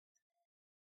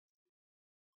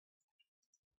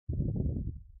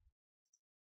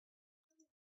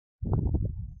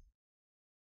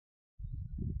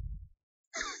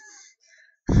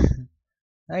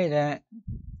No, you didn't.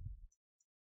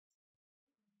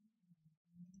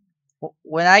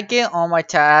 When I get all my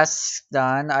tasks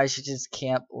done, I should just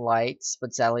camp lights,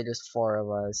 but sadly there's 4 of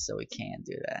us, so we can't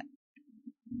do that.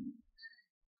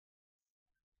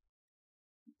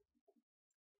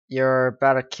 You're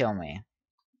about to kill me.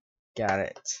 Got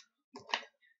it.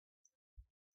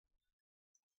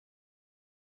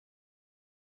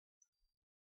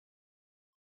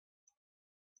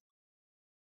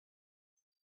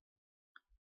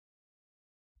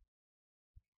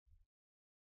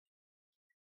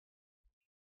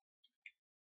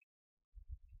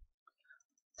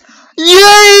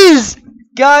 Yes!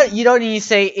 God, you don't need to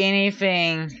say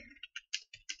anything.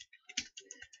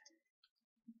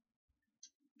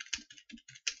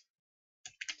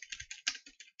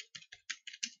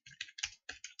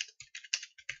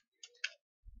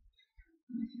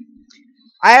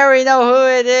 I already know who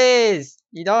it is.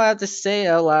 You don't have to say it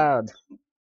out loud.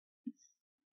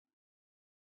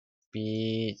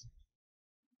 Beat.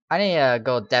 I need to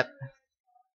go depth.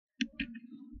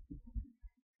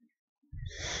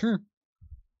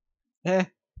 Eh.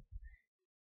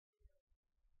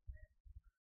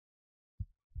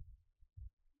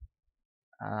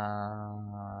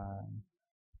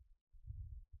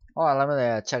 Oh, let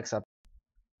me check something.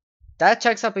 That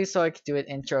checks up so I can do an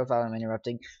intro without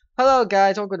interrupting. Hello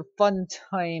guys, welcome to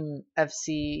Funtime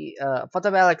FC,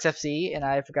 Funtime Alex FC, and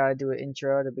I forgot to do an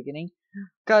intro at the beginning.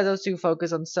 Cause I was too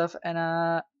focused on stuff,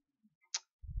 and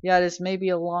yeah, this may be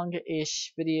a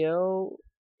long-ish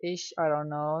video-ish, I don't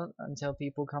know, until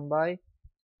people come by.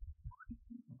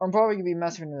 I'm probably gonna be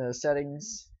messing with the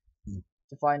settings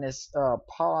to find this,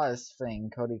 pause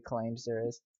thing Cody claims there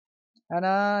is. And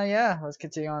yeah, let's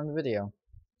continue on the video.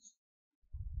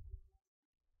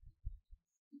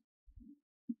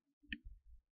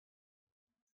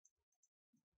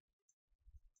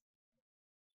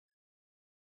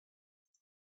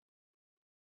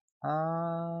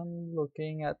 I'm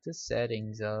looking at the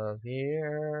settings of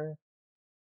here.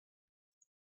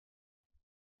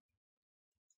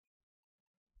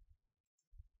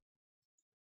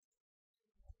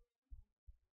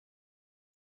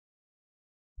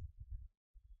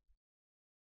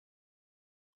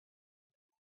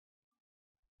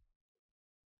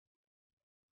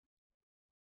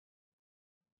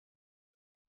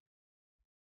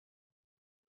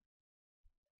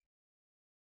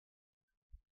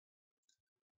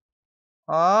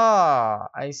 Ah,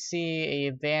 I see a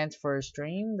advance for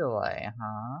stream delay,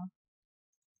 huh?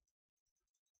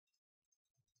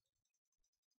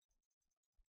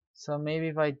 So maybe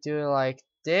if I do it like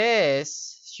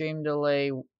this, stream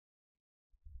delay,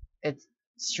 it's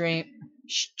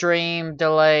stream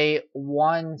delay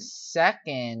 1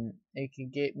 second, it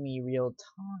could get me real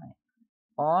time.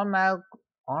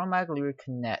 Automatically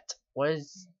reconnect. What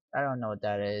is, I don't know what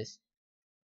that is.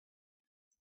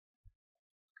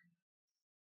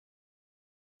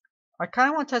 I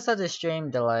kinda want to test out the stream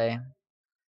delay.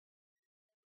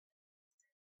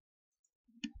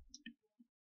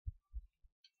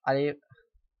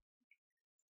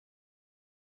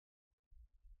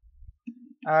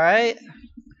 Alright.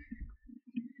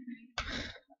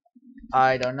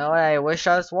 I don't know, I wish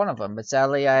I was one of them, but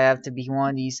sadly I have to be one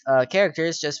of these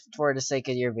characters just for the sake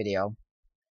of your video.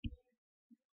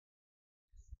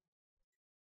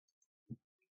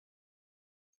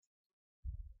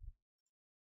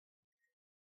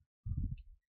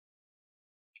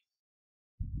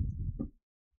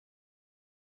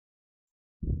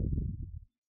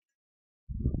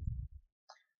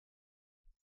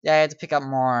 Yeah, I had to pick up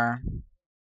more.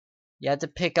 You had to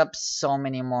pick up so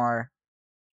many more.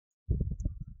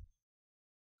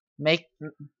 Make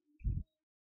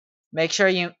make sure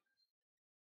you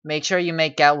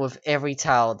make out with every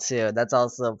tile too. That's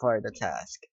also part of the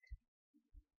task.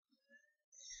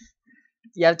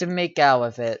 You have to make out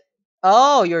with it.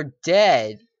 Oh, you're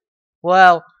dead.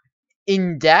 Well,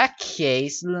 in that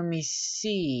case, let me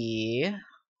see.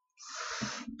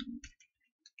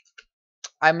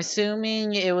 I'm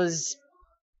assuming it was.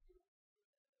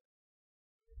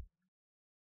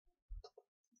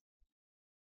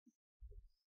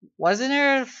 Wasn't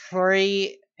there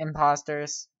 3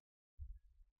 imposters?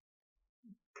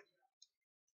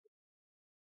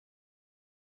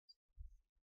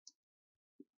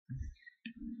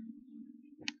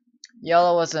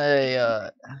 Yellow was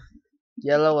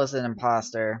Yellow was an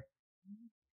imposter.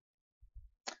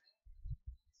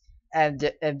 And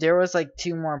if there was like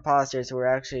 2 more imposters who were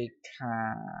actually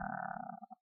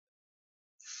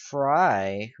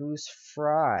Fry? Who's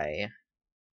Fry?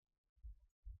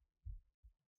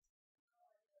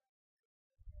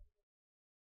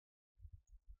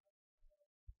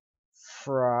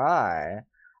 Fry?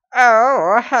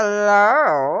 Oh,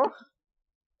 hello.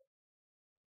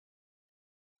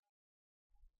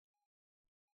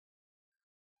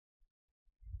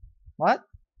 What?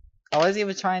 I was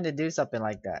even trying to do something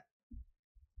like that.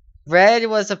 Red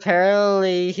was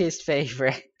apparently his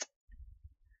favorite.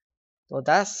 Well,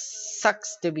 that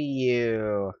sucks to be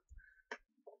you.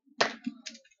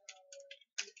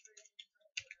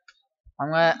 I'm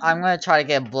gonna try to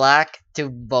get black to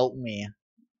vote me.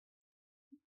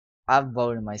 I've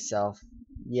voted myself.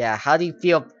 Yeah, how do you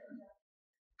feel?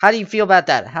 How do you feel about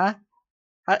that, huh?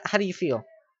 How do you feel?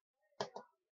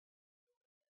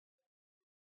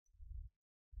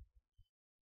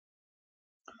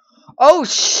 Oh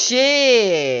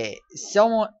shit!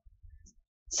 Someone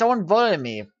voted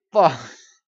me. Fuck.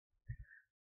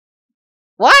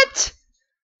 What?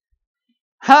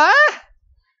 Huh?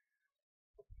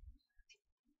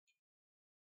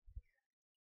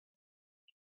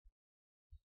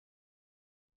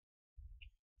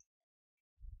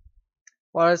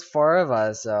 Well, there's four of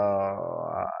us, so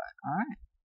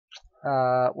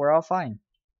alright. We're all fine.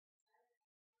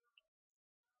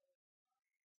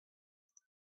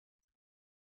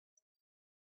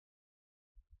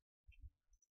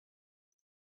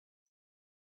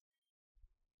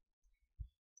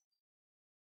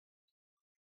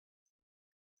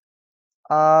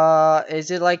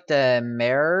 Is it like the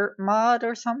mirror mod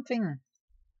or something?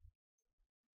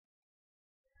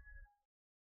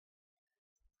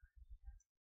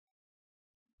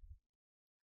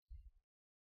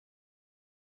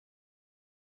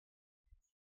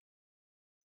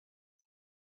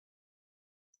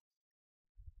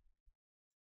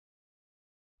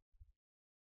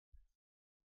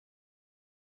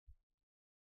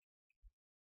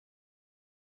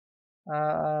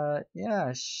 Yeah.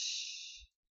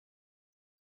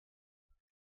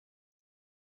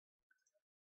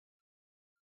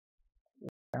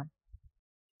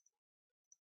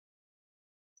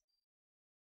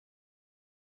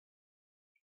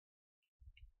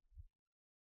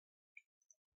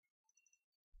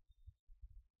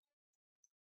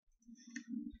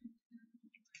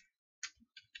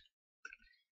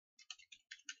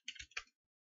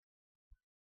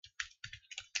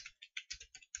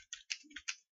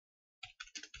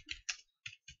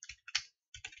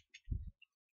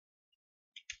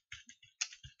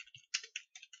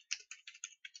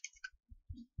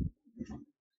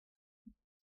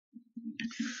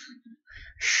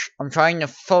 I'm trying to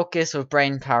focus with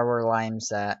brain power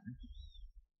limes at.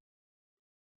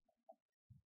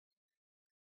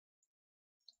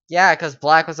 Yeah, because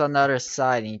black was on the other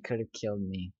side and he could have killed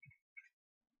me.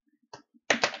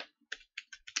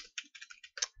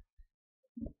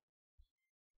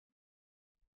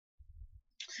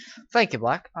 Thank you,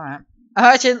 black. Alright.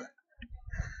 Actually,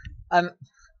 I'm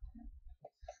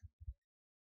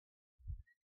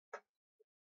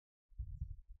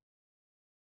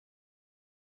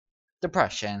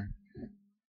depression.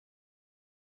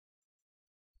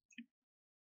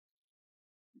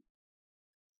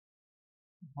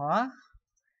 What?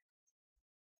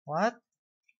 What?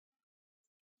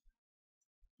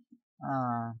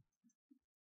 Uh.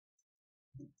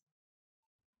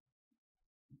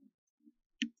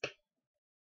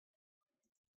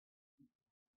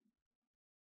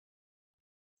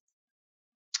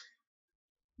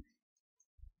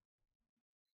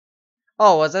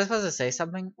 Oh, was I supposed to say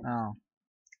something? Oh.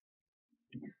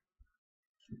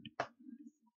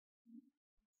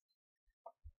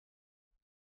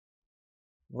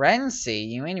 Renzi?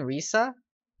 You mean Risa?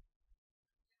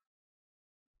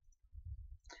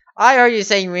 I heard you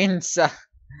saying Rinsa.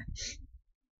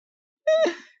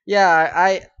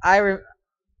 Yeah,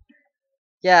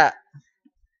 yeah,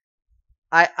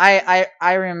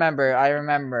 I remember. I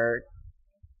remember.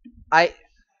 I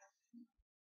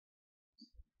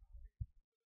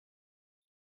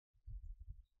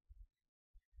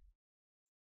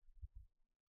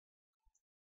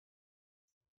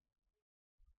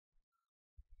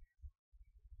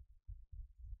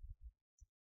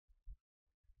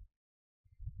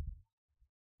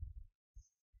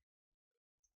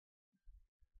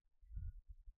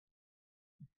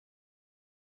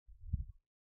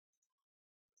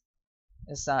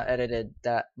It's not edited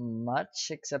that much,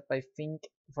 except I think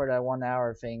for that 1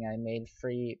 hour thing I made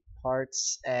 3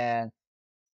 parts and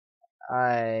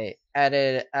I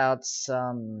edited out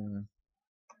some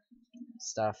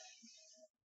stuff.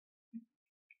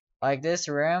 Like this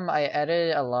room, I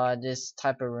edited a lot of this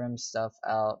type of room stuff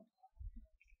out.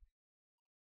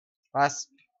 Last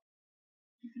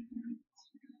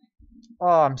Oh,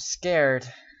 I'm scared.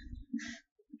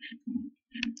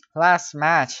 Last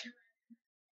match.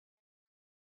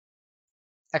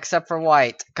 Except for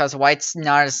White, because White's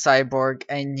not a cyborg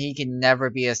and he can never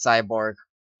be a cyborg.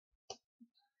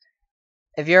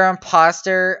 If you're an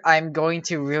imposter, I'm going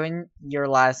to ruin your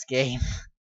last game.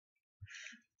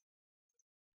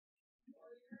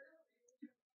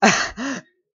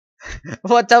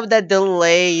 What up that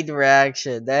delayed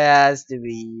reaction? That has to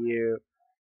be you.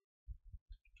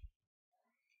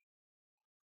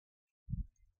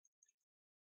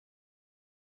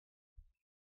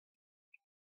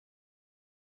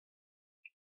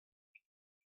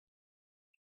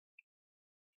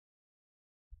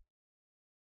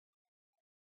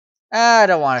 I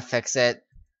don't want to fix it.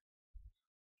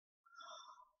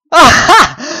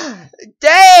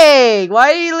 Dang!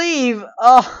 Why did he leave?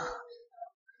 Oh.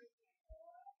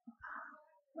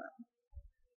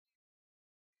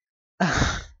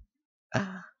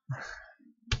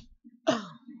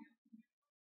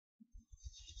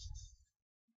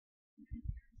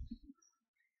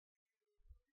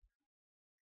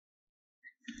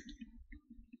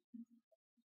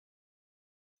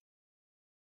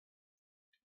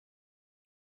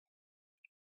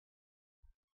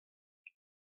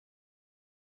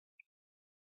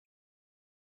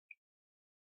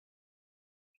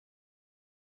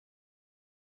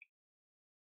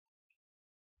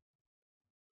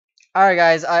 Alright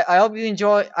guys, I hope you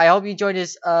enjoyed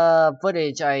this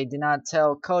footage. I did not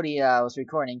tell Cody I was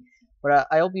recording. But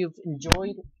I hope you've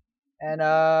enjoyed and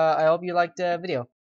I hope you liked the video.